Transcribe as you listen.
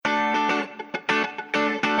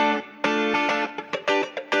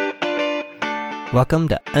Welcome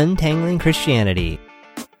to Untangling Christianity.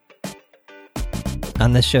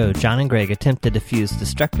 On this show, John and Greg attempt to diffuse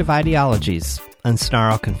destructive ideologies,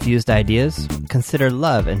 unsnarl confused ideas, consider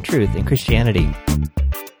love and truth in Christianity.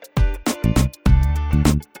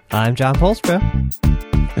 I'm John Polstra.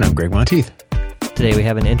 And I'm Greg Monteith. Today we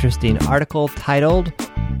have an interesting article titled,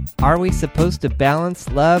 Are We Supposed to Balance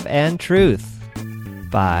Love and Truth?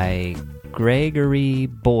 By Gregory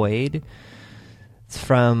Boyd. It's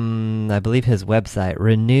from, I believe, his website,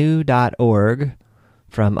 renew.org,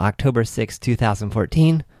 from October 6,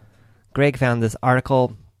 2014. Greg found this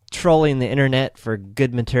article trolling the internet for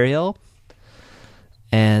good material,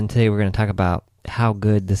 and today we're going to talk about how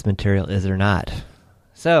good this material is or not.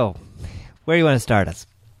 So, where do you want to start us?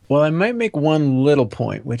 Well, I might make one little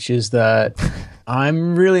point, which is that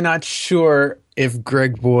I'm really not sure if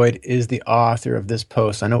Greg Boyd is the author of this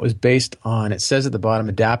post. I know it was based on, it says at the bottom,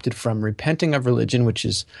 adapted from Repenting of Religion, which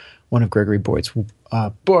is one of Gregory Boyd's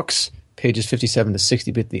books, pages 57 to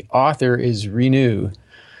 60, but the author is Renew.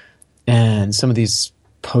 And some of these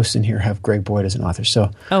posts in here have Greg Boyd as an author.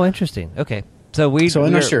 So, oh, interesting. Okay. So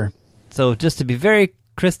I'm not sure. So just to be very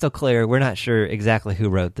crystal clear, we're not sure exactly who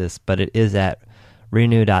wrote this, but it is at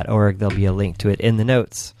renew.org. There'll be a link to it in the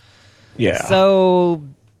notes. Yeah. So,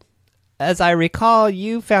 as I recall,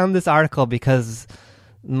 you found this article because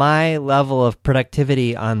my level of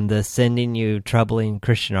productivity on the sending you troubling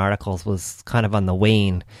Christian articles was kind of on the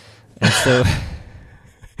wane. And so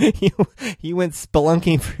you went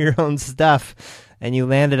spelunking for your own stuff and you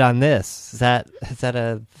landed on this. Is that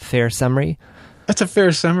a fair summary? That's a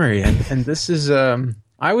fair summary. And this is,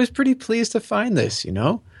 I was pretty pleased to find this, you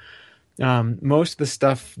know. Most of the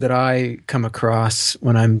stuff that I come across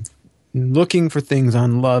when I'm looking for things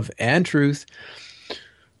on love and truth,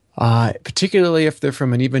 particularly if they're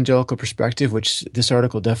from an evangelical perspective, which this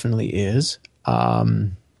article definitely is,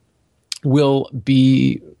 will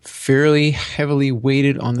be fairly heavily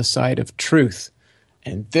weighted on the side of truth.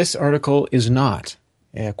 And this article is not.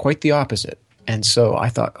 Quite the opposite. And so I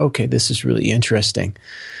thought, okay, this is really interesting.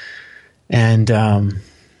 And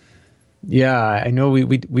yeah, I know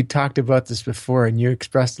we talked about this before, and you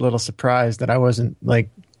expressed a little surprise that I wasn't like,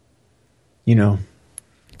 you know.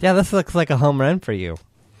 Yeah, this looks like a home run for you.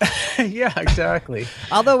 Yeah, exactly.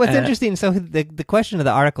 Although what's interesting, so the question of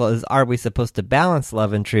the article is, are we supposed to balance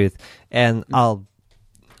love and truth? And I'll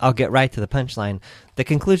get right to the punchline. The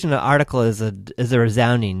conclusion of the article is a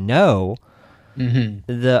resounding no.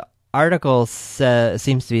 Mm-hmm. The article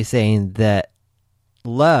seems to be saying that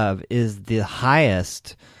love is the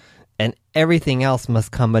highest and everything else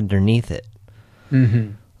must come underneath it,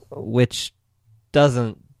 mm-hmm. which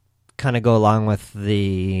doesn't kind of go along with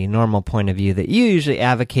the normal point of view that you usually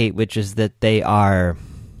advocate, which is that they are,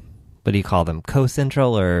 what do you call them,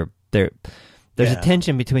 co-central, or there's a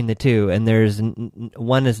tension between the two, and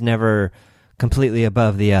one is never completely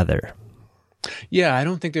above the other. Yeah, I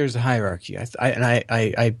don't think there's a hierarchy.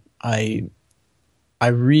 I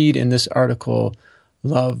read in this article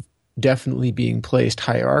love definitely being placed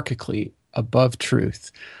hierarchically above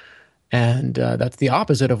truth, and that's the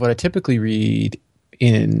opposite of what I typically read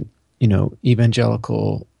in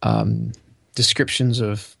evangelical descriptions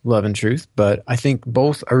of love and truth. But I think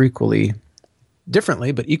both are equally,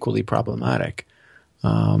 differently, but equally problematic.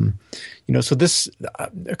 So this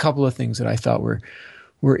a couple of things that I thought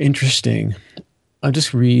were interesting. I'll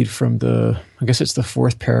just read from I guess it's the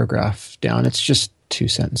fourth paragraph down. It's just 2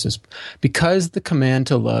 sentences. Because the command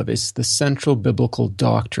to love is the central biblical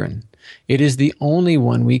doctrine, it is the only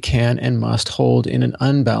one we can and must hold in an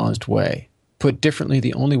unbalanced way. Put differently,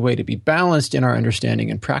 the only way to be balanced in our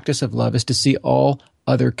understanding and practice of love is to see all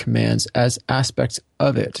other commands as aspects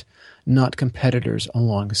of it, not competitors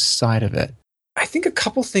alongside of it. I think a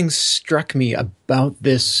couple things struck me about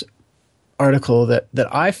this article that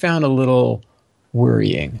I found a little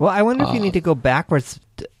worrying. Well, I wonder if you need to go backwards.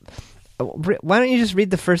 Why don't you just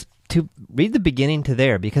read read the beginning to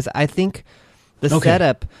there, because I think the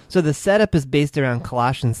setup. So the setup is based around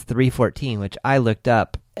Colossians 3:14, which I looked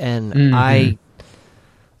up, and mm-hmm.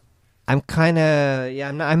 I'm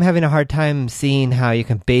having a hard time seeing how you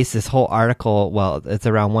can base this whole article. Well, it's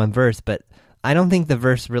around one verse, but I don't think the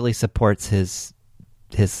verse really supports his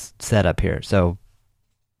setup here. So.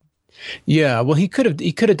 Yeah, well, he could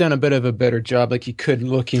have done a bit of a better job. Like, he could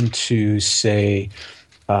look into, say,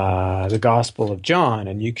 the Gospel of John,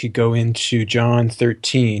 and you could go into John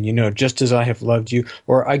 13, just as I have loved you,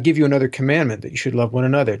 or I give you another commandment, that you should love one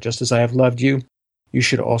another. Just as I have loved you, you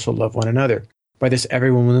should also love one another. By this,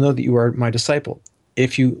 everyone will know that you are my disciple,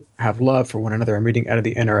 if you have love for one another. I'm reading out of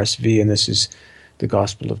the NRSV, and this is the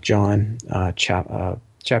Gospel of John,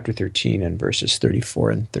 chapter 13 and verses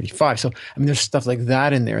 34 and 35. So, I mean, there's stuff like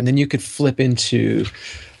that in there. And then you could flip into,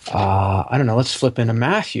 I don't know, let's flip into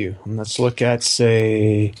Matthew. And let's look at,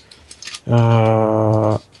 say,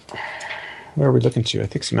 where are we looking to? I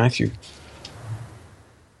think it's Matthew.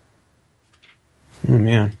 Oh,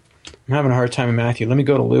 man. I'm having a hard time in Matthew. Let me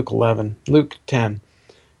go to Luke 11. Luke 10,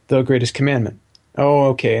 the greatest commandment. Oh,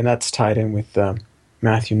 okay, and that's tied in with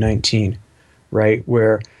Matthew 19, right,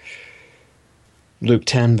 where Luke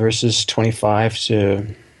 10, verses 25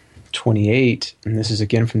 to 28, and this is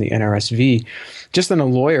again from the NRSV. Just then a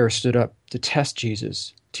lawyer stood up to test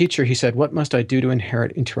Jesus. "Teacher," he said, "what must I do to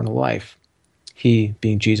inherit eternal life?" He,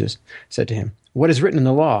 being Jesus, said to him, "What is written in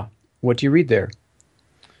the law? What do you read there?"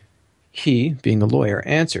 He, being the lawyer,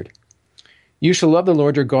 answered, "You shall love the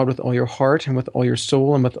Lord your God with all your heart and with all your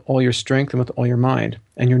soul and with all your strength and with all your mind,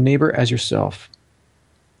 and your neighbor as yourself."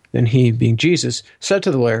 Then he, being Jesus, said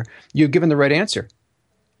to the lawyer, "You have given the right answer.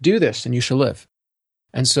 Do this and you shall live."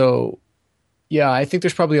 And so, yeah, I think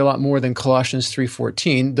there's probably a lot more than Colossians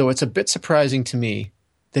 3:14, though it's a bit surprising to me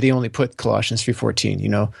that he only put Colossians 3:14. You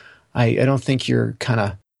know, I don't think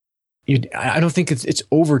I don't think it's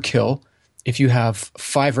overkill if you have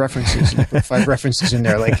five references in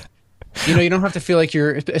there. Like, you know, you don't have to feel like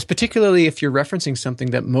particularly if you're referencing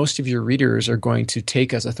something that most of your readers are going to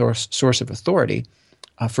take as a source of authority.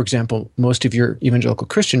 For example, most of your evangelical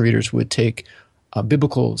Christian readers would take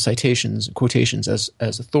biblical citations, quotations as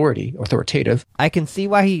authoritative. I can see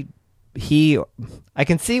why I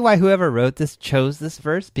can see why whoever wrote this chose this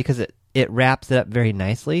verse, because it wraps it up very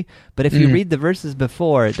nicely. But if you read the verses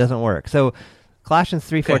before, it doesn't work. So Colossians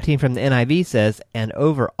 3:14 from the NIV says, "And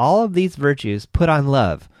over all of these virtues put on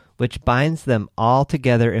love, which binds them all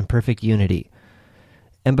together in perfect unity."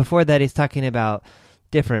 And before that, he's talking about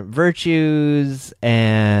different virtues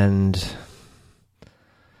and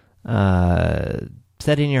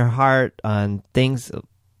setting your heart on things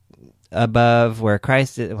above where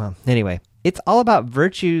Christ is. Well, anyway, it's all about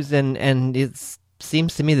virtues, and it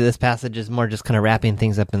seems to me that this passage is more just kind of wrapping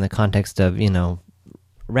things up in the context of, you know,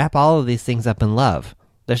 wrap all of these things up in love.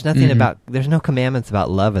 There's nothing there's no commandments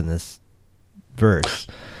about love in this verse.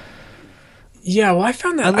 Yeah, well, I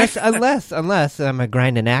found that unless I'm a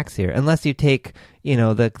grind an axe here. Unless you take, you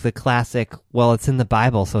know, the classic, well, it's in the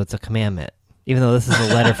Bible, so it's a commandment. Even though this is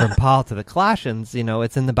a letter from Paul to the Colossians, you know,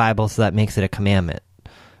 it's in the Bible, so that makes it a commandment,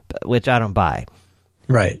 which I don't buy.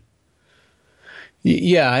 Right.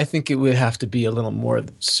 Yeah, I think it would have to be a little more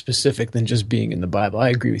specific than just being in the Bible. I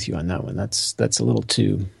agree with you on that one. That's a little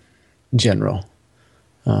too general.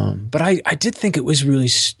 But I did think it was really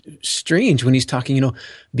strange when he's talking, you know,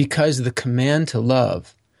 because the command to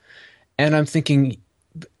love. And I'm thinking,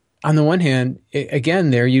 on the one hand,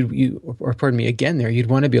 again there, you'd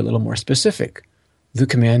want to be a little more specific. The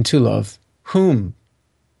command to love whom?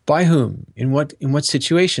 By whom? In what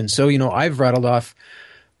situation? So, you know, I've rattled off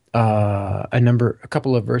a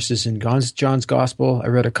couple of verses in John's Gospel. I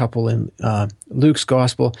read a couple in Luke's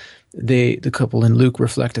Gospel. The couple in Luke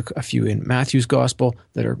reflect a few in Matthew's Gospel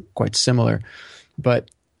that are quite similar.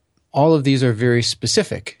 But all of these are very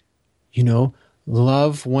specific. You know,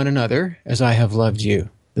 love one another as I have loved you.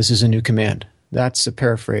 This is a new command. That's a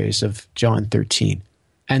paraphrase of John 13.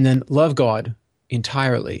 And then love God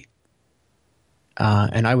entirely.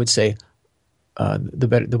 And I would say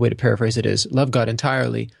the way to paraphrase it is, love God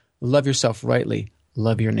entirely, love yourself rightly,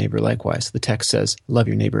 love your neighbor likewise. The text says, love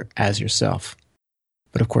your neighbor as yourself.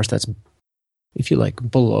 But of course, that's, if you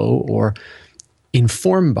like, below or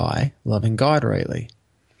informed by loving God rightly.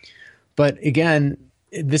 But again,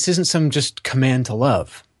 this isn't some just command to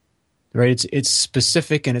love, right? It's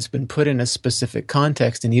specific, and it's been put in a specific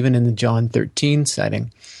context. And even in the John 13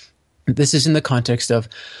 setting, this is in the context of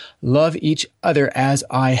love each other as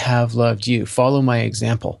I have loved you. Follow my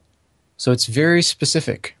example. So it's very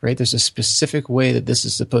specific, right? There's a specific way that this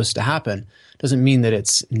is supposed to happen. Doesn't mean that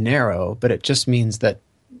it's narrow, but it just means that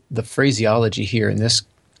the phraseology here in this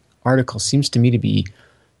article seems to me to be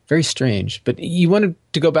very strange. But you wanted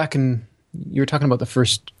to go back, and you were talking about the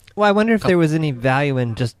first. Well, I wonder if there was any value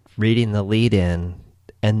in just reading the lead in,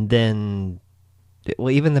 and then,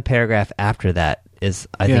 well, even the paragraph after that is,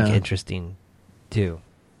 I think, interesting too.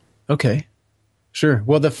 Okay. Sure.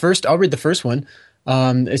 Well, I'll read the first one.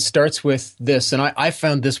 It starts with this, and I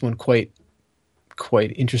found this one quite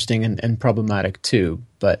interesting and problematic too.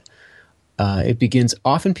 But it begins,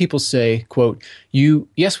 often people say, quote,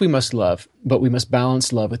 yes, we must love, but we must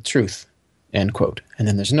balance love with truth, end quote. And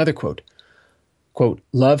then there's another quote,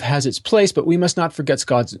 love has its place, but we must not forget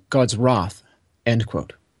God's wrath, end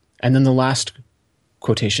quote. And then the last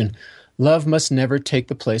quotation, love must never take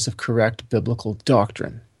the place of correct biblical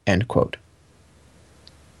doctrine, end quote.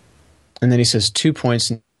 And then he says 2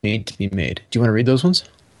 points need to be made. Do you want to read those ones?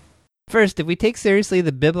 First, if we take seriously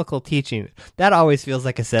the biblical teaching, that always feels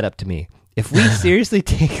like a setup to me. If we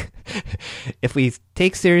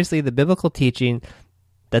take seriously the biblical teaching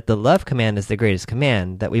that the love command is the greatest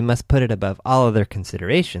command, that we must put it above all other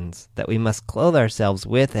considerations, that we must clothe ourselves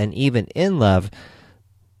with and even in love,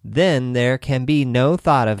 then there can be no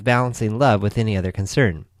thought of balancing love with any other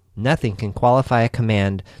concern. Nothing can qualify a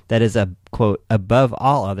command that is quote, above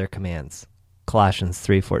all other commands. Colossians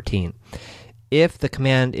 3:14. If the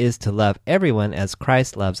command is to love everyone as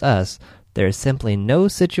Christ loves us, there is simply no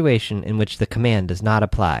situation in which the command does not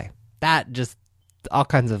apply. That just, all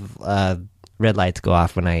kinds of red lights go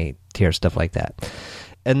off when I hear stuff like that.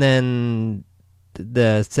 And then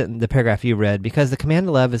the paragraph you read, because the command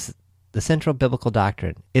to love is the central biblical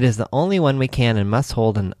doctrine. It is the only one we can and must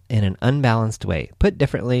hold in an unbalanced way. Put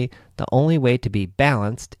differently, the only way to be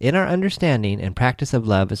balanced in our understanding and practice of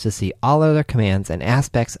love is to see all other commands and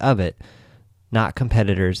aspects of it, not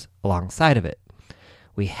competitors alongside of it.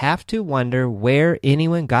 We have to wonder where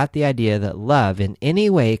anyone got the idea that love in any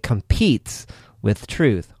way competes with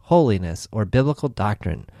truth, holiness, or biblical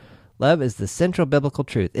doctrine. Love is the central biblical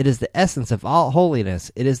truth. It is the essence of all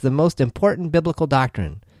holiness. It is the most important biblical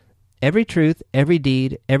doctrine. Every truth, every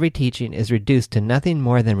deed, every teaching is reduced to nothing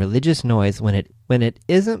more than religious noise when it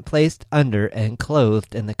isn't placed under and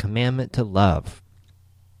clothed in the commandment to love.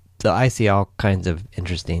 So I see all kinds of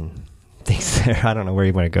interesting things there. I don't know where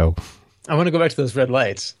you want to go. I want to go back to those red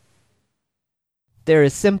lights. There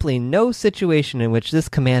is simply no situation in which this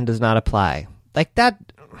command does not apply. Like that.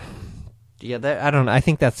 Yeah, I don't know. I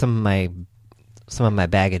think that's some of my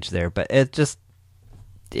baggage there, but it's just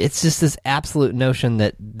this absolute notion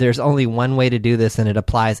that there's only one way to do this and it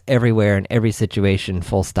applies everywhere in every situation,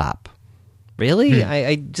 full stop. Really?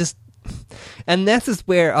 I just, and this is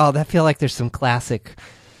where, I feel like there's some classic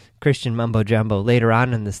Christian mumbo jumbo later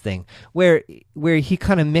on in this thing where he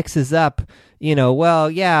kind of mixes up,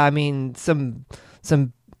 some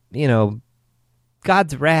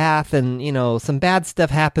God's wrath and, some bad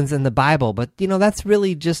stuff happens in the Bible, but, that's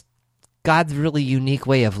really just God's really unique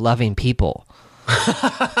way of loving people.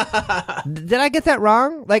 Did I get that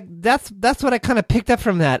wrong? Like, that's what I kind of picked up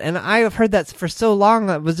from that. And I have heard that for so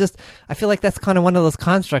long. I feel like that's kind of one of those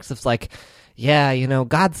constructs of like, yeah,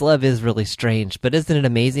 God's love is really strange, but isn't it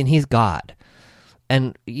amazing? He's God.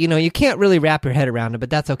 And, you can't really wrap your head around it, but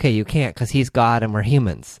that's okay. You can't, because he's God and we're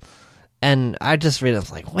humans. And I just read it, I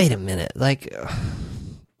was like, wait a minute. Like,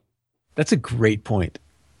 that's a great point.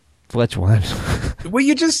 Which one? What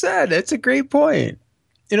you just said. It's a great point.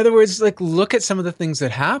 In other words, like, look at some of the things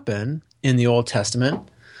that happen in the Old Testament.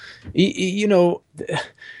 If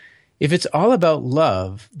it's all about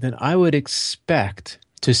love, then I would expect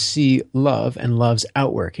to see love and love's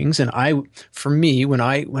outworkings. And for me, when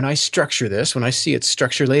I structure this, when I see its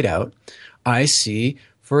structure laid out, I see,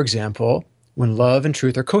 for example, when love and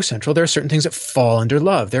truth are co-central, there are certain things that fall under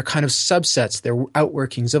love. They're kind of subsets, they're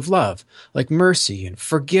outworkings of love, like mercy and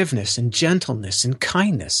forgiveness and gentleness and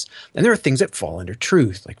kindness. And there are things that fall under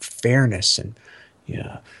truth, like fairness and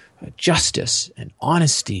justice and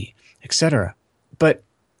honesty, etc. But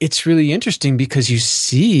it's really interesting because you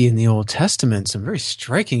see in the Old Testament some very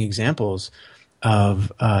striking examples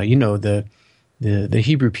of the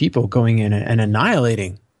Hebrew people going in and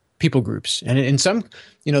annihilating people groups. And in some,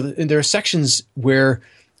 there are sections where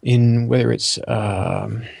whether it's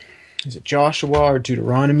is it Joshua or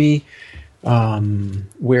Deuteronomy,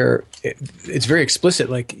 where it's very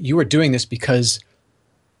explicit, like, you are doing this because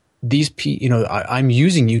these I'm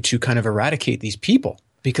using you to kind of eradicate these people,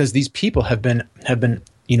 because these people have been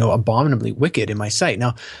abominably wicked in my sight.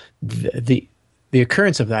 Now, the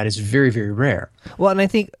occurrence of that is very, very rare. Well, and I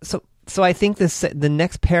think so. I think the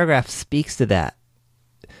next paragraph speaks to that.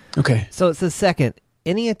 Okay. So it says, second,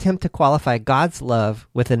 any attempt to qualify God's love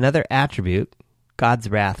with another attribute, God's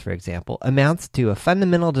wrath, for example, amounts to a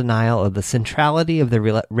fundamental denial of the centrality of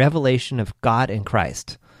the revelation of God in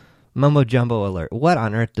Christ. Mumbo jumbo alert. What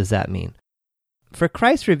on earth does that mean? For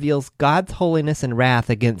Christ reveals God's holiness and wrath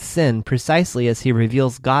against sin precisely as he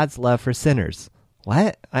reveals God's love for sinners.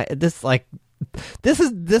 What? This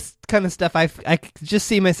kind of stuff, I just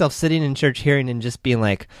see myself sitting in church hearing and just being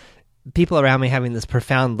like, people around me having this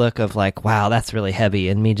profound look of like, wow, that's really heavy,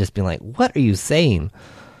 and me just being like, what are you saying?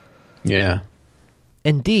 Yeah.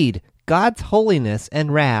 Indeed, God's holiness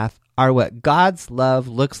and wrath are what God's love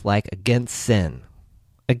looks like against sin.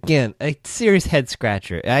 Again, a serious head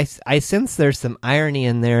scratcher. I sense there's some irony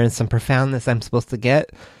in there and some profoundness I'm supposed to get.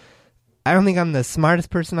 I don't think I'm the smartest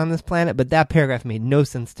person on this planet, but that paragraph made no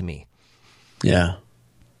sense to me. Yeah.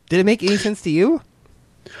 Did it make any sense to you?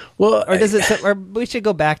 Well, Or does it? Or we should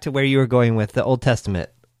go back to where you were going with the Old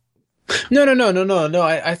Testament. No.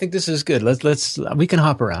 I think this is good. We can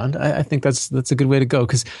hop around. I think that's a good way to go,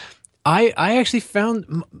 because I actually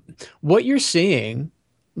found what you're saying,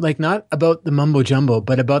 like not about the mumbo jumbo,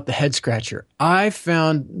 but about the head scratcher. I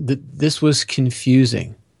found that this was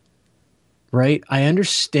confusing. Right? I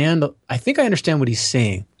think I understand what he's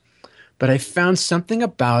saying, but I found something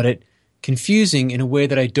about it confusing in a way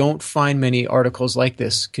that I don't find many articles like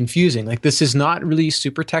this confusing. Like, this is not really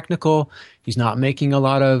super technical. He's not making a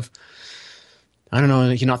lot of, I don't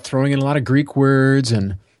know, you're not throwing in a lot of Greek words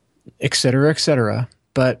and et cetera,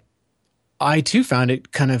 but I too found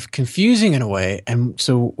it kind of confusing in a way. And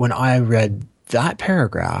so when I read that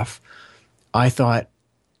paragraph, I thought,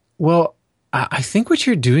 well, I think what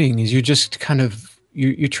you're doing is you're just kind of,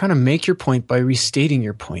 you're trying to make your point by restating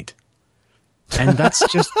your point. And that's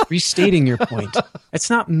just restating your point. It's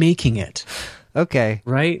not making it. Okay.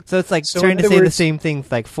 Right? So it's like trying to say the same thing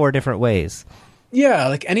like 4 different ways. Yeah,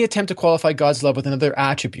 like any attempt to qualify God's love with another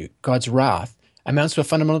attribute, God's wrath, amounts to a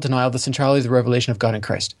fundamental denial of the centrality of the revelation of God in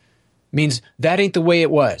Christ. Means that ain't the way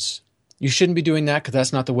it was. You shouldn't be doing that because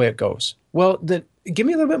that's not the way it goes. Well, then give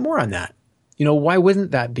me a little bit more on that. Why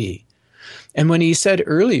wouldn't that be? And when he said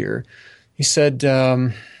earlier, he said,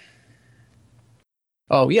 in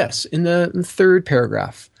the third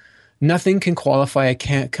paragraph, nothing can qualify a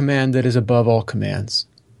command that is above all commands.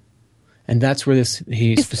 And that's where he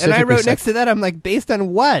specifically And I wrote said, next to that, I'm like, based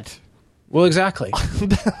on what? Well, exactly.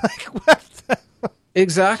 Like, what?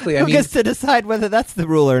 Exactly. Who gets to decide whether that's the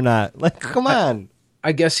rule or not? Like, come on.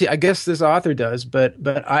 I guess this author does, but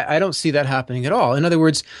I don't see that happening at all. In other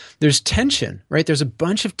words, there's tension, right? There's a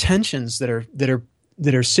bunch of tensions that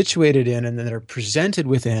are situated in and that are presented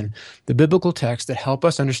within the biblical text that help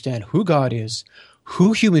us understand who God is,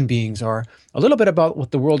 who human beings are, a little bit about what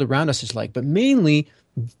the world around us is like, but mainly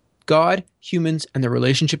God, humans, and the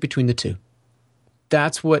relationship between the two.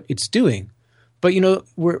 That's what it's doing. But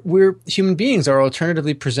we're human beings are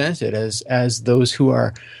alternatively presented as those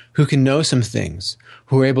who can know some things,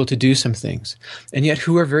 who are able to do some things, and yet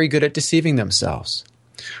who are very good at deceiving themselves,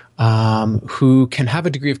 who can have a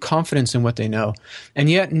degree of confidence in what they know, and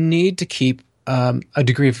yet need to keep a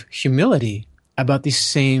degree of humility about these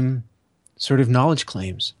same sort of knowledge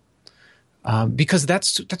claims, because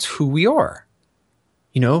that's who we are,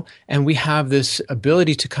 and we have this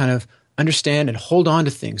ability to kind of understand and hold on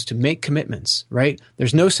to things, to make commitments, right?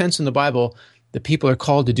 There's no sense in the Bible that people are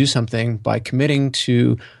called to do something by committing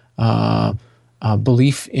to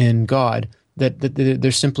belief in God that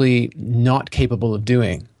they're simply not capable of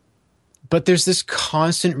doing. But there's this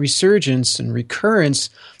constant resurgence and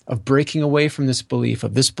recurrence of breaking away from this belief,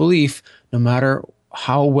 no matter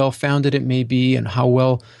how well-founded it may be and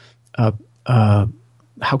how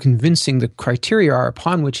convincing the criteria are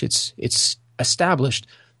upon which it's established.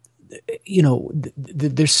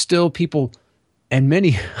 There's still people and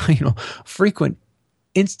many, frequent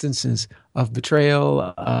instances of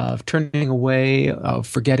betrayal, of turning away, of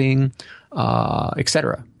forgetting,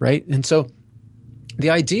 etc. Right? And so the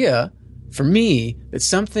idea for me that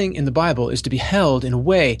something in the Bible is to be held in a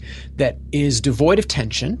way that is devoid of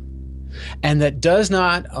tension and that does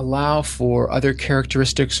not allow for other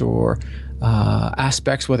characteristics or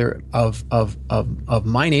aspects, whether of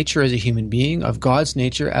my nature as a human being, of God's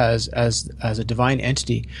nature as a divine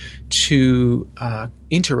entity, to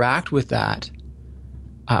interact with that,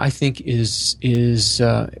 I think is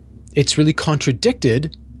it's really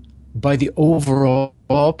contradicted by the overall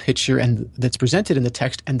picture and that's presented in the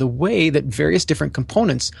text and the way that various different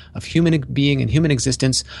components of human being and human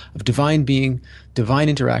existence, of divine being, divine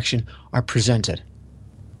interaction, are presented.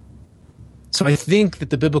 So I think that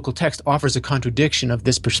the biblical text offers a contradiction of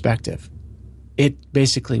this perspective. It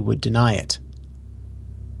basically would deny it.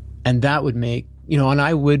 And that would make, and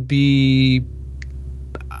I would be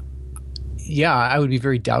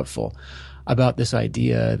very doubtful about this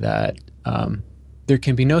idea that there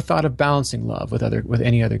can be no thought of balancing love with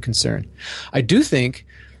any other concern. I do think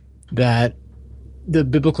that the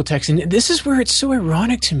biblical text, and this is where it's so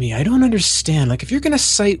ironic to me. I don't understand. Like, if you're going to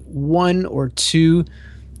cite one or two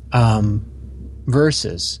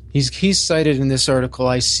verses, he's cited in this article,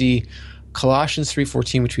 I see Colossians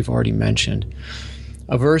 3:14, which we've already mentioned,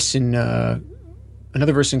 another verse in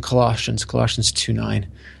Colossians 2:9,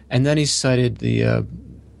 and then he's cited the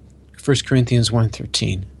 1 Corinthians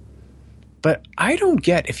 1:13. But I don't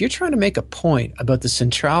get, if you're trying to make a point about the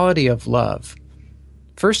centrality of love,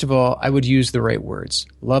 first of all, I would use the right words.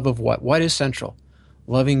 Love of what? What is central?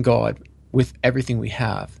 Loving God with everything we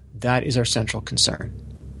have. That is our central concern.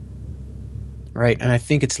 Right? And I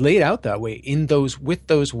think it's laid out that way with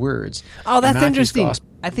those words. Oh, that's interesting.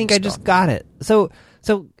 I think I just got it. So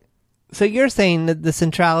you're saying that the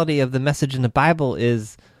centrality of the message in the Bible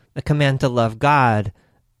is the command to love God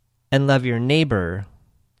and love your neighbor.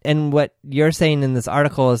 And what you're saying in this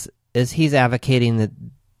article is he's advocating that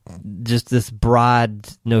just this broad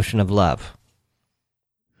notion of love.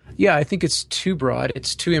 Yeah, I think it's too broad.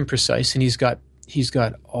 It's too imprecise, and he's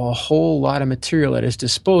got a whole lot of material at his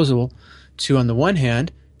disposal to, on the one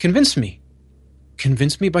hand, convince me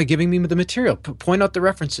by giving me the material, point out the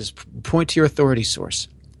references, point to your authority source.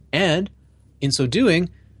 And in so doing,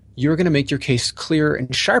 you're going to make your case clearer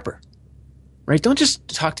and sharper, right? Don't just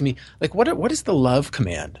talk to me like, what is the love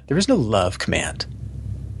command? There is no love command.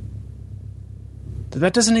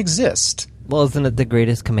 That doesn't exist. Well, isn't it the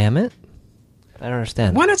greatest commandment? I don't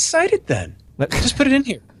understand. Why not cite it then? Just put it in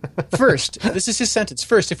here. First, this is his sentence.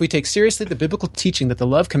 First, if we take seriously the biblical teaching that the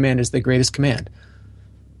love command is the greatest command.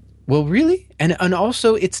 Well, really? And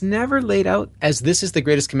also, it's never laid out as this is the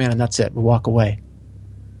greatest command and that's it. We'll walk away.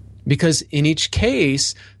 Because in each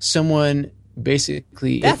case, someone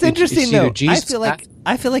basically... That's interesting, though.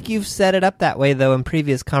 I feel like you've set it up that way, though, in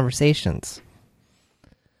previous conversations.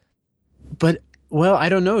 But, well, I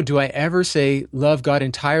don't know. Do I ever say love God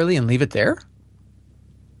entirely and leave it there?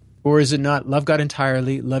 Or is it not love God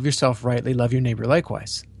entirely, love yourself rightly, love your neighbor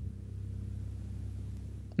likewise?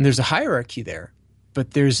 And there's a hierarchy there,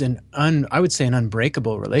 but there's I would say an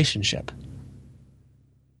unbreakable relationship.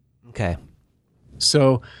 Okay.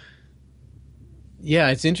 So, yeah,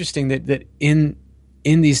 it's interesting that in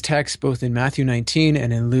these texts, both in Matthew 19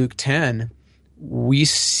 and in Luke 10, we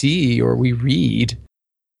see or we read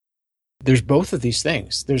there's both of these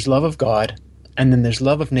things. There's love of God, and then there's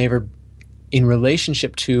love of neighbor in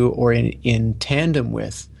relationship to or in tandem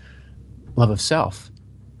with love of self.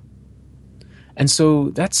 And so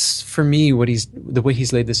that's, for me, the way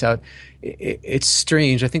he's laid this out. It's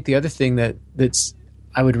strange. I think the other thing that's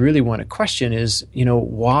I would really want to question is,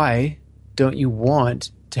 why don't you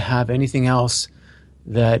want to have anything else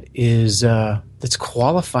that is that's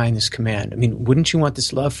qualifying this command? I mean, wouldn't you want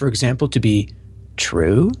this love, for example, to be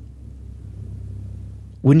true?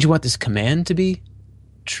 Wouldn't you want this command to be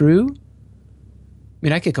true? I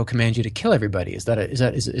mean, I could go command you to kill everybody. Is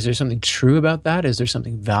there something true about that? Is there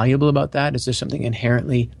something valuable about that? Is there something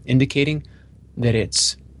inherently indicating that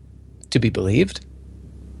it's to be believed?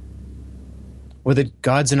 Or that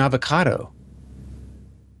God's an avocado?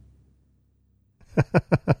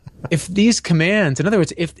 If these commands, in other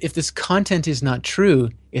words, if this content is not true,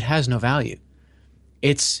 it has no value.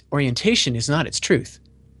 Its orientation is not its truth.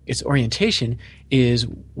 Its orientation is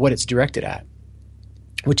what it's directed at,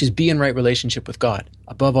 which is be in right relationship with God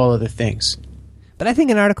above all other things. But I think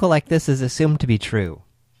an article like this is assumed to be true.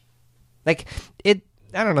 Like, I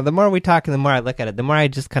don't know, the more we talk and the more I look at it, the more I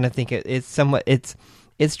just kind of think it's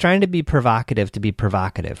trying to be provocative to be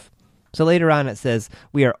provocative. So later on it says,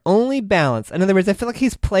 we are only balanced. In other words, I feel like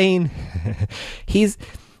he's playing,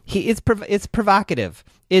 it's provocative.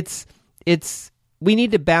 It's, we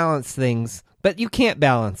need to balance things, but you can't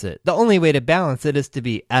balance it. The only way to balance it is to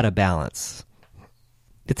be out of balance.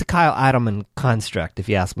 It's a Kyle Adelman construct, if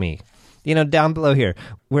you ask me. Down below here,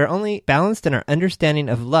 we're only balanced in our understanding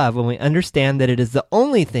of love when we understand that it is the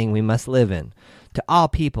only thing we must live in, to all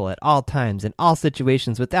people, at all times, in all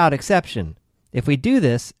situations, without exception. If we do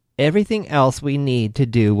this, everything else we need to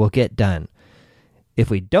do will get done.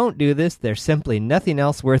 If we don't do this, there's simply nothing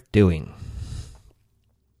else worth doing.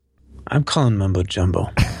 I'm calling mumbo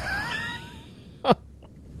jumbo.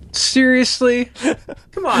 Seriously?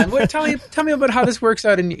 Come on. Tell me about how this works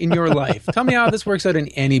out in your life. Tell me how this works out in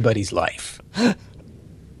anybody's life.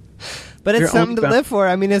 But it's something to live for.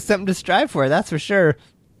 I mean, it's something to strive for, that's for sure.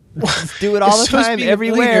 Just do it all the time,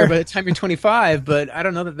 everywhere. By the time you're 25, but I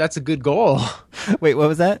don't know that that's a good goal. Wait, what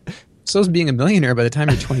was that? So is being a millionaire by the time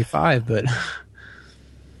you're 25, but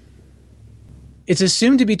it's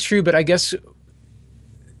assumed to be true. But I guess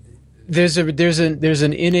there's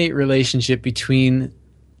an innate relationship between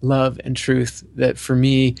love and truth that, for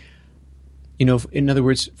me, in other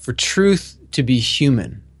words, for truth to be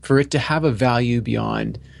human, for it to have a value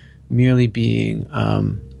beyond merely being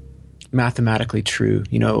mathematically true,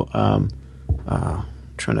 trying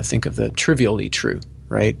to think of the trivially true,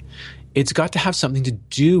 right? It's got to have something to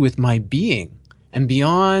do with my being and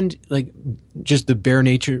beyond like just the bare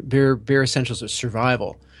essentials of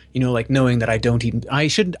survival. Like knowing that I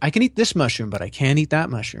can eat this mushroom, but I can't eat that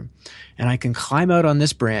mushroom. And I can climb out on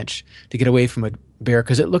this branch to get away from a bear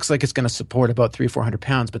because it looks like it's going to support about 300 or 400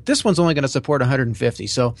 pounds, but this one's only going to support 150.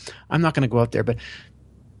 So I'm not going to go out there. But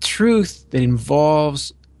truth that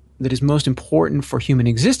is most important for human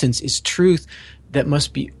existence is truth that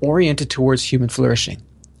must be oriented towards human flourishing.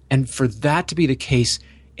 And for that to be the case,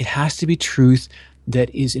 it has to be truth that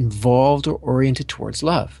is involved or oriented towards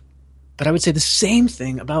love. But I would say the same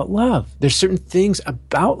thing about love. There's certain things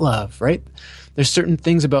about love, right? There's certain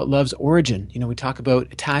things about love's origin. You know, we talk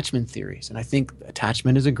about attachment theories, and I think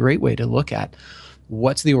attachment is a great way to look at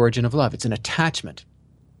what's the origin of love. It's an attachment,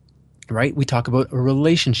 right? We talk about a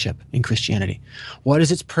relationship in Christianity. What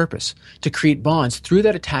is its purpose? To create bonds through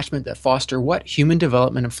that attachment that foster what? Human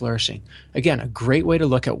development and flourishing. Again, a great way to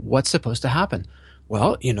look at what's supposed to happen.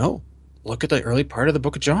 Well, you know, look at the early part of the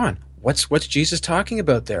book of John. What's Jesus talking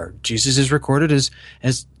about there? Jesus is recorded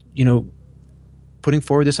as you know, putting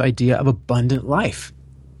forward this idea of abundant life.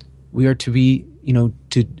 We are to be, you know,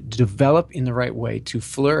 to develop in the right way, to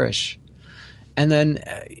flourish. And then,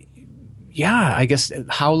 I guess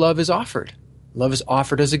how love is offered. Love is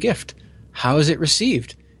offered as a gift. How is it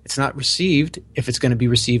received? It's not received, if it's going to be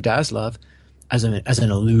received as love, as an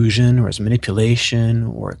illusion or as manipulation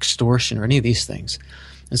or extortion or any of these things.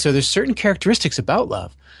 And so there's certain characteristics about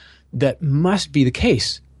love that must be the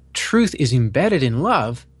case. Truth is embedded in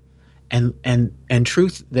love, and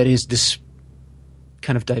truth that is this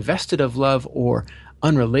kind of divested of love or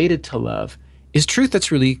unrelated to love is truth that's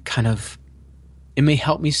really kind of, it may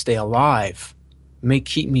help me stay alive, it may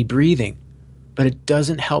keep me breathing, but it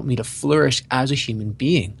doesn't help me to flourish as a human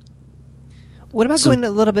being. What about going a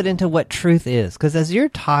little bit into what truth is? Because as you're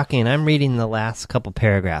talking, I'm reading the last couple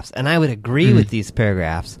paragraphs, and I would agree with these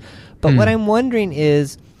paragraphs. But what I'm wondering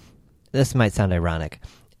is, this might sound ironic,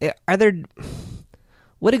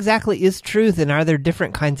 what exactly is truth, and are there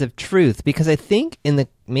different kinds of truth? Because I think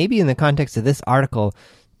maybe in the context of this article,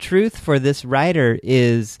 truth for this writer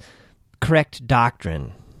is correct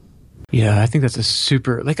doctrine. Yeah, I think that's a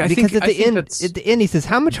super... at the end he says,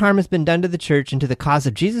 how much harm has been done to the church and to the cause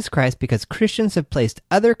of Jesus Christ because Christians have placed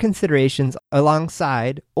other considerations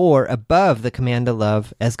alongside or above the command to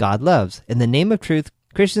love as God loves. In the name of truth,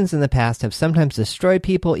 Christians in the past have sometimes destroyed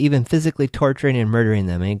people, even physically torturing and murdering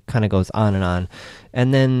them. And he kind of goes on.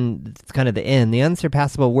 And then it's kind of the end. The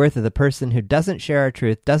unsurpassable worth of the person who doesn't share our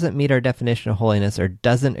truth, doesn't meet our definition of holiness, or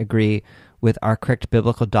doesn't agree with our correct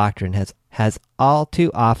biblical doctrine has all too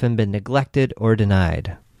often been neglected or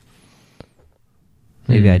denied.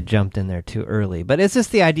 Maybe I jumped in there too early. But it's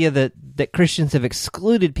just the idea that Christians have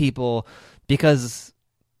excluded people because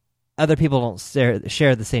other people don't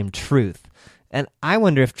share the same truth. And I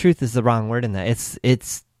wonder if truth is the wrong word in that.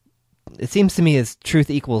 It seems to me as truth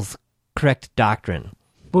equals correct doctrine.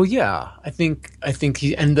 Well, yeah, I think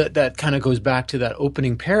that kind of goes back to that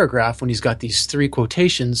opening paragraph when he's got these three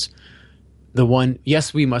quotations. The one,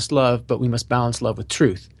 yes, we must love, but we must balance love with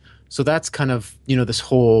truth. So that's kind of, you know, this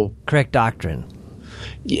whole... correct doctrine.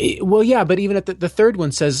 Well, yeah, but even at the third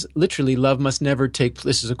one says, literally, love must never take...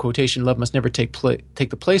 This is a quotation, love must never take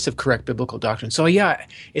the place of correct biblical doctrine. So yeah,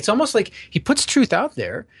 it's almost like he puts truth out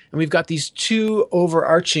there, and we've got these two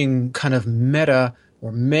overarching kind of meta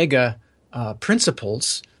or mega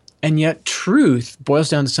principles, and yet truth boils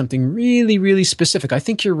down to something really, really specific. I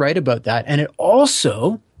think you're right about that. And it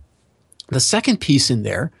also... The second piece in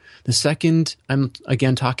there, I'm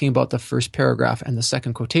again talking about the first paragraph and the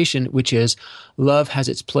second quotation, which is, love has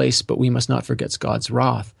its place, but we must not forget God's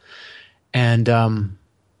wrath. And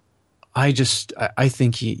I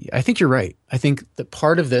think you're right. I think that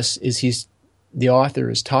part of this is the author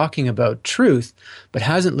is talking about truth, but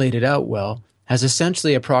hasn't laid it out well, has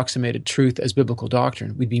essentially approximated truth as biblical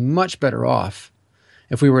doctrine. We'd be much better off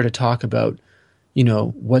if we were to talk about, you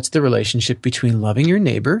know, what's the relationship between loving your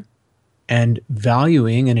neighbor and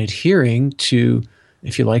valuing and adhering to,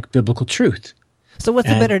 if you like, biblical truth. So what's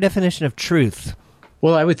a better definition of truth?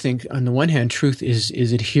 Well, I would think, on the one hand, truth is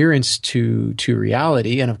adherence to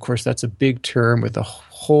reality, and of course that's a big term with a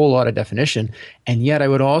whole lot of definition. And yet I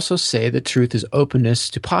would also say that truth is openness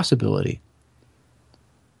to possibility.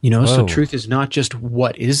 You know, So truth is not just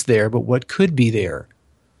what is there, but what could be there.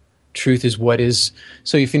 Truth is what is...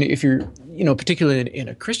 So if you're, you know, particularly in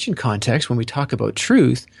a Christian context, when we talk about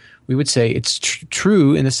truth, we would say it's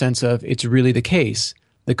true in the sense of it's really the case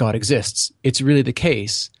that God exists. It's really the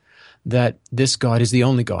case that this God is the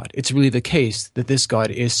only God. It's really the case that this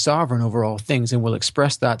God is sovereign over all things and will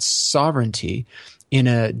express that sovereignty in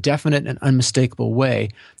a definite and unmistakable way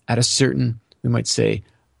at a certain, we might say,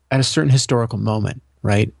 at a certain historical moment,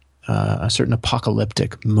 right? A certain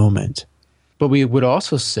apocalyptic moment. But we would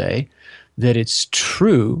also say that it's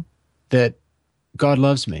true that God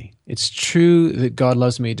loves me. It's true that God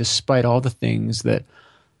loves me despite all the things that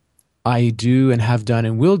I do and have done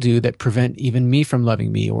and will do that prevent even me from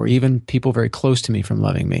loving me, or even people very close to me from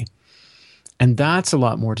loving me. And that's a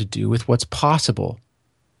lot more to do with what's possible.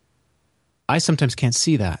 I sometimes can't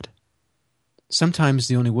see that. Sometimes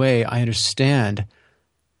the only way I understand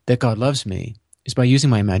that God loves me is by using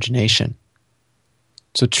my imagination.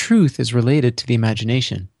 So truth is related to the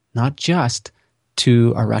imagination, not just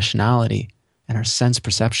to our rationality and our sense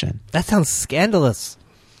perception. That sounds scandalous.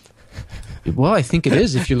 Well, I think it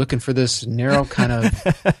is if you're looking for this narrow kind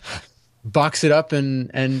of box it up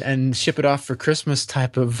and ship it off for Christmas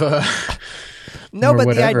type of no, but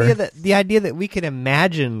whatever. the idea that we can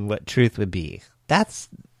imagine what truth would be, that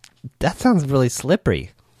sounds really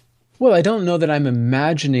slippery. Well, I don't know that I'm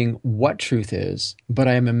imagining what truth is, but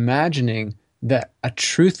I am imagining that a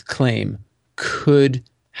truth claim could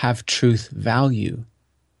have truth value.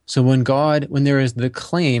 So when there is the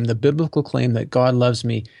claim, the biblical claim that God loves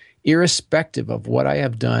me, irrespective of what I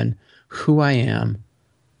have done, who I am,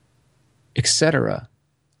 etc.,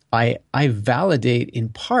 I validate in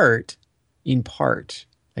part,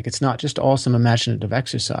 like it's not just all some imaginative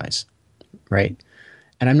exercise, right?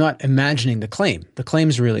 And I'm not imagining the claim. The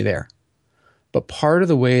claim's really there. But part of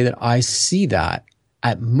the way that I see that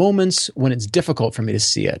at moments when it's difficult for me to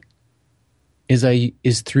see it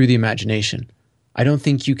is through the imagination. I don't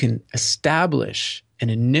think you can establish an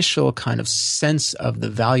initial kind of sense of the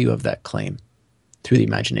value of that claim through the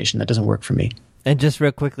imagination. That doesn't work for me. And just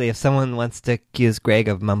real quickly, if someone wants to accuse Greg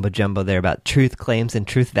of mumbo jumbo there about truth claims and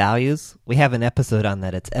truth values, we have an episode on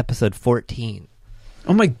that. It's episode 14.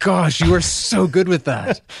 Oh my gosh, you are so good with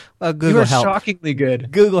that. Well, Google you are helped. Shockingly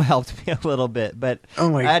good. Google helped me a little bit, but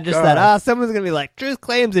I just thought, someone's going to be like, truth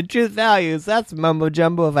claims and truth values. That's mumbo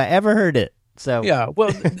jumbo if I ever heard it. So yeah,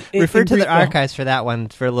 well, refer to the archives for that one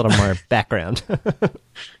for a little more background.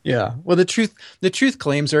 Yeah, well, the truth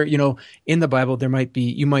claims are, in the Bible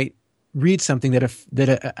you might read something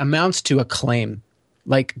that amounts to a claim,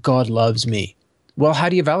 like God loves me. Well, how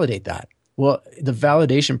do you validate that? Well, the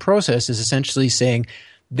validation process is essentially saying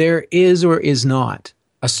there is or is not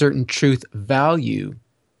a certain truth value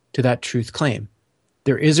to that truth claim.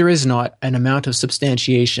 There is or is not an amount of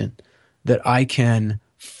substantiation that I can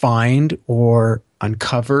find or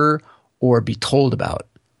uncover or be told about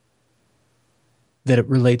that it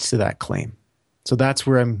relates to that claim. So that's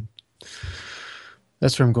where I'm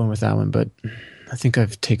going with that one, but I think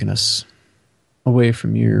I've taken us away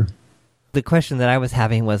from your... The question that I was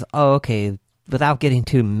having was, okay, without getting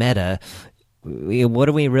too meta, what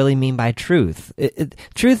do we really mean by truth?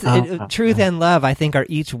 Truth and love, I think, are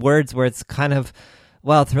each words where it's kind of,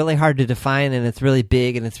 well, it's really hard to define, and it's really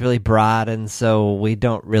big, and it's really broad, and so we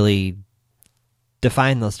don't really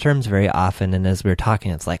define those terms very often. And as we were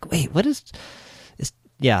talking, it's like, wait, what is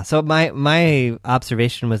yeah, so my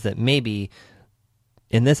observation was that maybe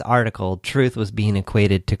in this article, truth was being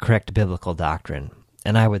equated to correct biblical doctrine.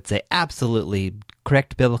 And I would say absolutely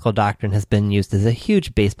correct biblical doctrine has been used as a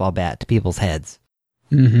huge baseball bat to people's heads.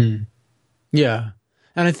 Mm-hmm. Yeah.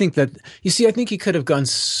 And I think that, I think he could have gone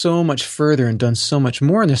so much further and done so much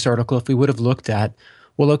more in this article if we would have looked at,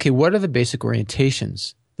 well, okay, what are the basic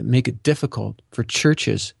orientations that make it difficult for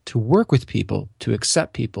churches to work with people, to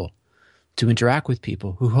accept people, to interact with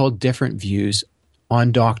people who hold different views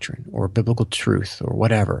on doctrine or biblical truth or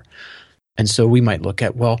whatever. And so we might look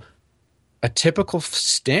at, well, a typical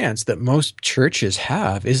stance that most churches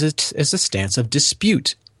have is a stance of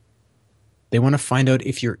dispute. They want to find out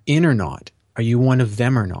if you're in or not. Are you one of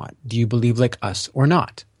them or not? Do you believe like us or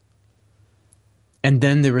not? And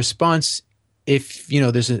then the response, if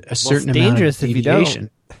there's a certain amount of deviation.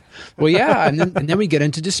 Well, yeah, and then we get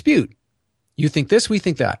into dispute. You think this, we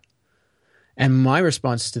think that. And my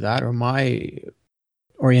response to that, or my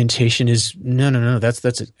orientation, is no.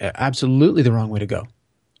 That's absolutely the wrong way to go.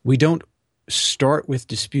 We don't start with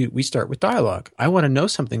dispute. We start with dialogue. I want to know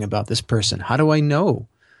something about this person. How do I know?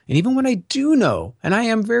 And even when I do know, and I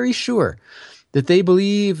am very sure that they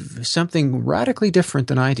believe something radically different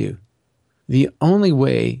than I do, the only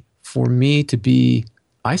way for me to be,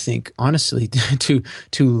 I think, honestly, to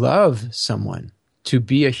love someone, to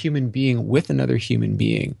be a human being with another human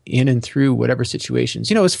being in and through whatever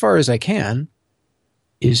situations, as far as I can,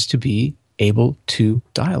 is to be able to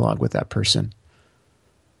dialogue with that person.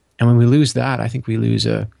 And when we lose that, I think we lose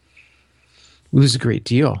a great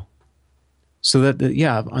deal. So that,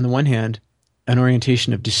 on the one hand, an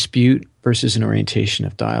orientation of dispute versus an orientation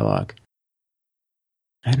of dialogue.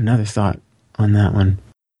 I had another thought on that one.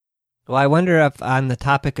 Well, I wonder if on the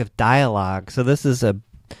topic of dialogue, so this is at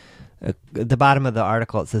the bottom of the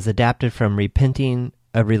article, it says adapted from Repenting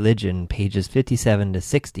of Religion, pages 57 to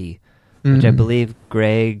 60, which I believe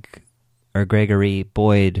Gregory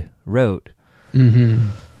Boyd wrote. Mm-hmm.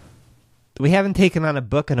 We haven't taken on a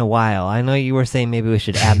book in a while. I know you were saying maybe we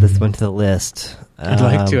should add this one to the list. I'd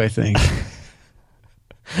like to, I think.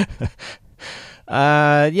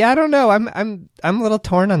 I don't know. I'm a little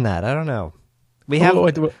torn on that. I don't know. We have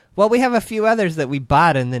we have a few others that we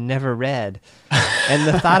bought and then never read, and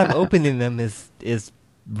the thought of opening them is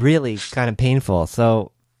really kind of painful.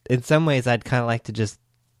 So in some ways, I'd kind of like to just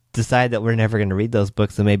decide that we're never going to read those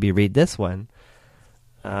books and maybe read this one.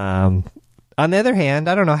 On the other hand,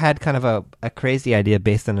 I don't know, I had kind of a crazy idea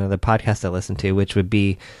based on another podcast I listened to, which would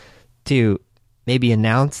be to maybe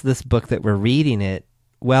announce this book that we're reading it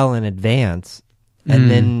well in advance,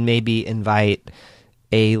 and then maybe invite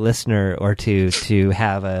a listener or two to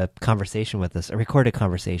have a conversation with us, a recorded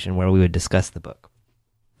conversation where we would discuss the book.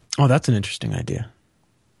 Oh, that's an interesting idea.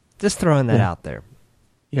 Just throwing that out there.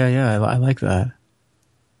 Yeah, I like that.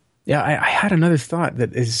 Yeah, I had another thought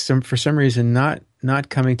that is for some reason not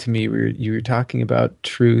coming to me. You were talking about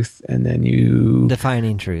truth, and then you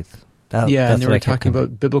defining truth. And then we were talking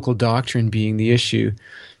about biblical doctrine being the issue,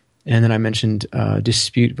 and then I mentioned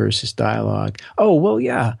dispute versus dialogue. Oh well,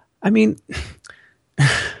 yeah. I mean,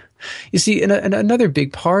 you see, and another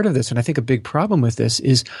big part of this, and I think a big problem with this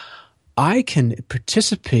is, I can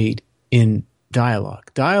participate in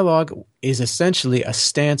dialogue. Dialogue is essentially a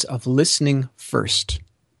stance of listening first.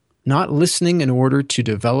 Not listening in order to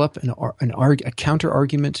develop a counter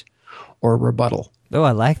argument or a rebuttal. Oh,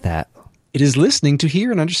 I like that. It is listening to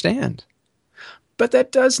hear and understand. But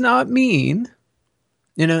that does not mean,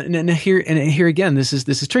 and here again, this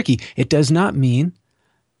is tricky. It does not mean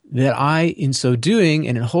that I, in so doing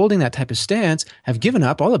and in holding that type of stance, have given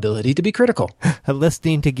up all ability to be critical.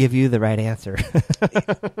 Listening to give you the right answer.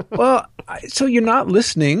 Well, so you're not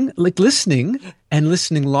listening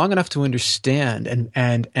long enough to understand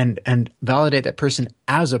and validate that person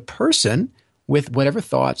as a person with whatever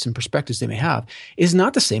thoughts and perspectives they may have is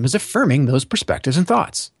not the same as affirming those perspectives and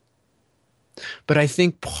thoughts. But I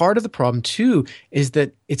think part of the problem too is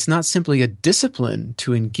that it's not simply a discipline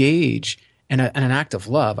to engage and an act of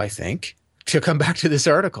love, I think, to come back to this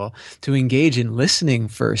article, to engage in listening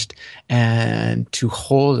first and to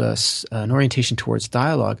hold us an orientation towards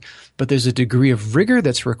dialogue. But there's a degree of rigor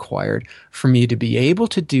that's required for me to be able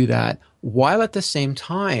to do that while at the same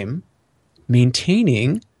time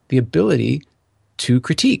maintaining the ability to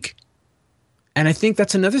critique. And I think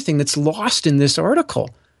that's another thing that's lost in this article.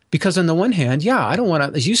 Because on the one hand, I don't want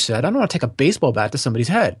to, as you said, I don't want to take a baseball bat to somebody's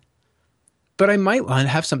head. But I might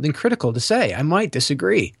have something critical to say. I might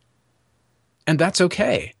disagree. And that's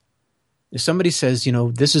okay. If somebody says,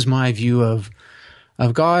 this is my view of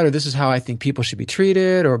God, or this is how I think people should be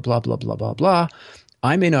treated, or blah, blah, blah, blah, blah,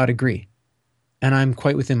 I may not agree. And I'm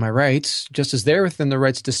quite within my rights, just as they're within their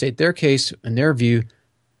rights to state their case and their view,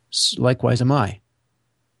 likewise am I.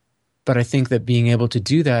 But I think that being able to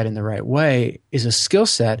do that in the right way is a skill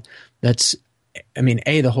set that's,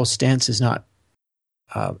 the whole stance is not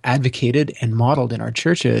advocated and modeled in our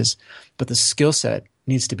churches, but the skill set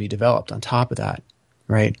needs to be developed on top of that,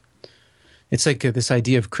 right? It's like this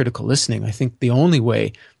idea of critical listening. I think the only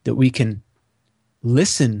way that we can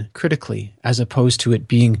listen critically, as opposed to it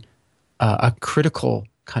being a critical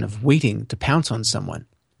kind of waiting to pounce on someone,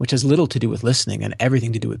 which has little to do with listening and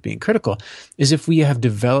everything to do with being critical, is if we have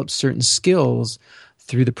developed certain skills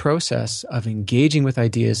through the process of engaging with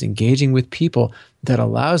ideas, engaging with people, that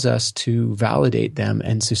allows us to validate them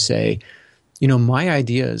and to say, my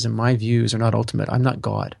ideas and my views are not ultimate. I'm not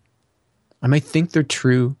God. I may think they're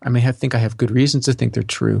true. I may think I have good reasons to think they're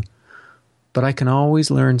true, but I can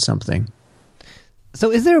always learn something.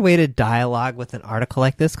 So is there a way to dialogue with an article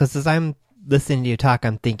like this? Because as I'm listening to you talk,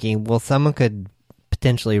 I'm thinking, well, someone could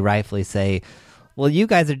potentially rightfully say, well, you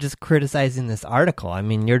guys are just criticizing this article.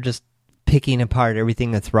 You're just picking apart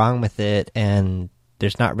everything that's wrong with it, and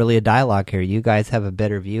there's not really a dialogue here. You guys have a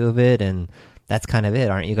better view of it, and that's kind of it.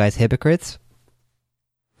 Aren't you guys hypocrites?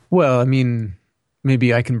 Well,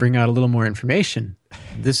 maybe I can bring out a little more information.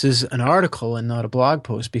 This is an article and not a blog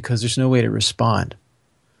post because there's no way to respond.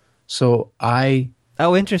 So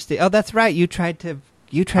Oh, interesting. Oh, that's right. You tried to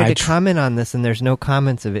comment on this, and there's no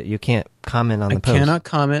comments of it. You can't comment on the post. I cannot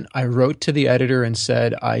comment. I wrote to the editor and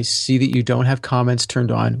said, I see that you don't have comments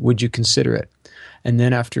turned on. Would you consider it? And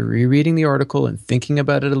then after rereading the article and thinking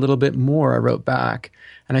about it a little bit more, I wrote back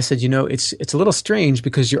and I said, it's a little strange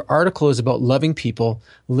because your article is about loving people,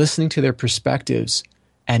 listening to their perspectives,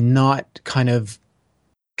 and not kind of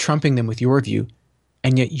trumping them with your view.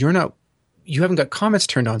 And yet you haven't got comments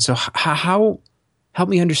turned on. So how help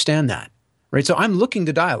me understand that? Right? So I'm looking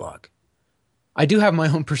to dialogue. I do have my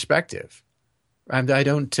own perspective. I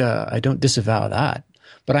don't disavow that.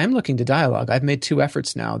 But I'm looking to dialogue. I've made 2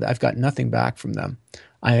 efforts now that I've got nothing back from them.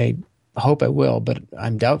 I hope I will, but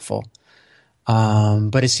I'm doubtful.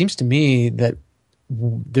 But it seems to me that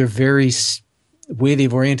they're way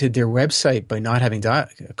they've oriented their website by not having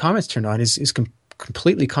comments turned on is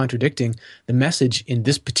completely contradicting the message in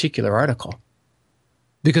this particular article.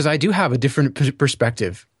 Because I do have a different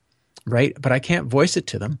perspective, right? But I can't voice it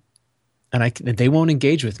to them, and they won't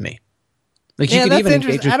engage with me. Like, you can even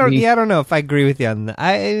engage with me. I don't know if I agree with you on that.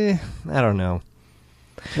 I don't know.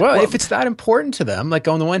 Well, if it's that important to them, like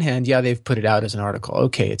on the one hand, yeah, they've put it out as an article.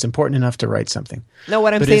 Okay, it's important enough to write something. No,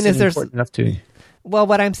 what I'm saying is there's important enough to. Well,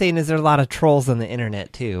 what I'm saying is there are a lot of trolls on the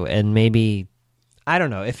internet too, and maybe, I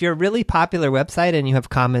don't know, if you're a really popular website and you have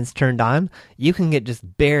comments turned on, you can get just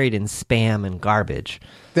buried in spam and garbage.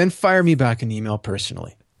 Then fire me back an email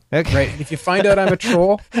personally. Okay. Right? If you find out I'm a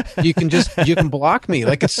troll, you can block me.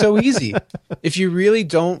 Like, it's so easy. If you really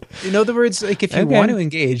don't, in other words, like if you want to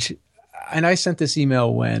engage, and I sent this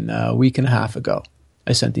email a week and a half ago.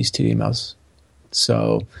 I sent these 2 emails.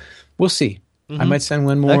 So we'll see. I might send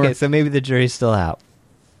one more. Okay, so maybe the jury's still out.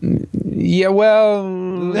 Yeah, well,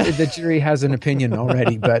 the jury has an opinion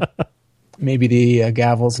already, but maybe the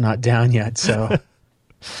gavel's not down yet. So,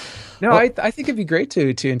 no, I think it'd be great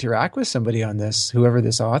to interact with somebody on this, whoever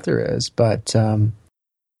this author is. But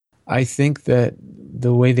I think that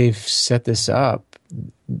the way they've set this up,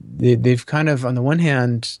 they've kind of, on the one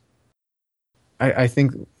hand, I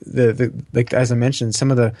think like as I mentioned, some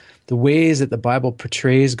of the ways that the Bible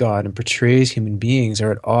portrays God and portrays human beings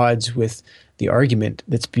are at odds with the argument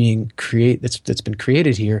that's been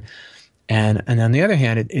created here. And on the other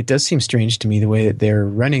hand, it does seem strange to me the way that they're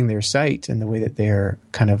running their site and the way that they're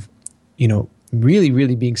kind of, really,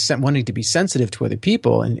 really wanting to be sensitive to other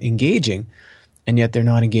people and engaging, and yet they're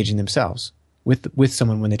not engaging themselves with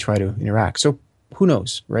someone when they try to interact. So who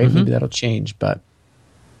knows, right? Mm-hmm. Maybe that'll change, but.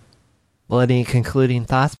 Well, any concluding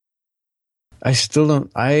thoughts? I still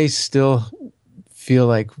feel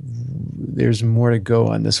like there's more to go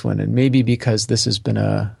on this one. And maybe because this has been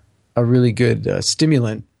a really good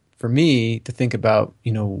stimulant for me to think about,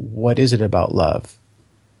 what is it about love?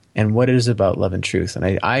 And what is it about love and truth?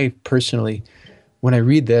 And I personally, when I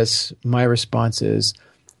read this, my response is,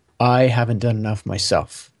 I haven't done enough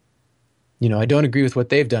myself. I don't agree with what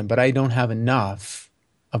they've done, but I don't have enough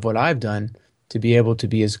of what I've done to be able to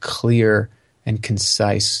be as clear and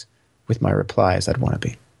concise with my reply as I'd want to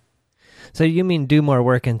be. So you mean do more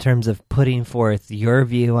work in terms of putting forth your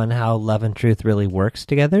view on how love and truth really works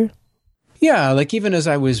together? Yeah, like even as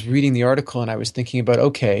I was reading the article and I was thinking about,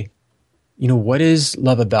 okay, what is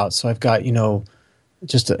love about? So I've got,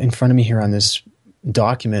 just in front of me here on this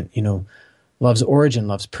document, love's origin,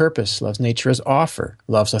 love's purpose, love's nature as offer,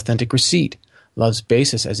 love's authentic receipt, love's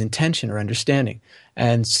basis as intention or understanding.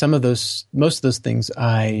 And most of those things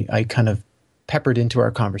I kind of peppered into our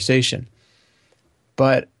conversation.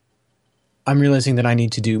 But I'm realizing that I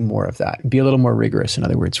need to do more of that, be a little more rigorous, in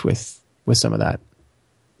other words, with some of that.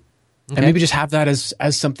 Okay. And maybe just have that as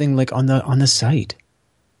something like on the site,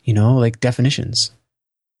 like definitions.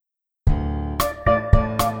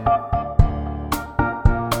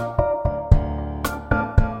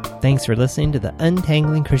 Thanks for listening to the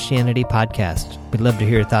Untangling Christianity podcast. We'd love to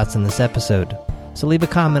hear your thoughts on this episode. So leave a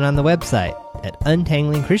comment on the website at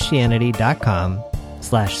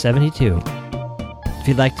untanglingchristianity.com/72. If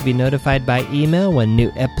you'd like to be notified by email when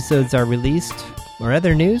new episodes are released or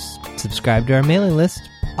other news, subscribe to our mailing list,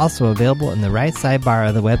 also available in the right sidebar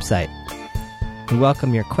of the website. We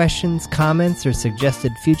welcome your questions, comments, or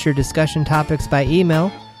suggested future discussion topics by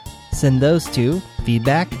email. Send those to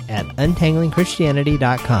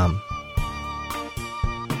feedback@untanglingchristianity.com.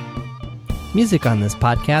 Music on this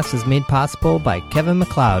podcast is made possible by Kevin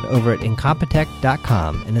MacLeod over at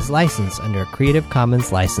Incompetech.com and is licensed under a Creative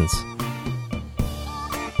Commons license.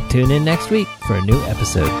 Tune in next week for a new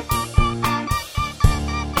episode.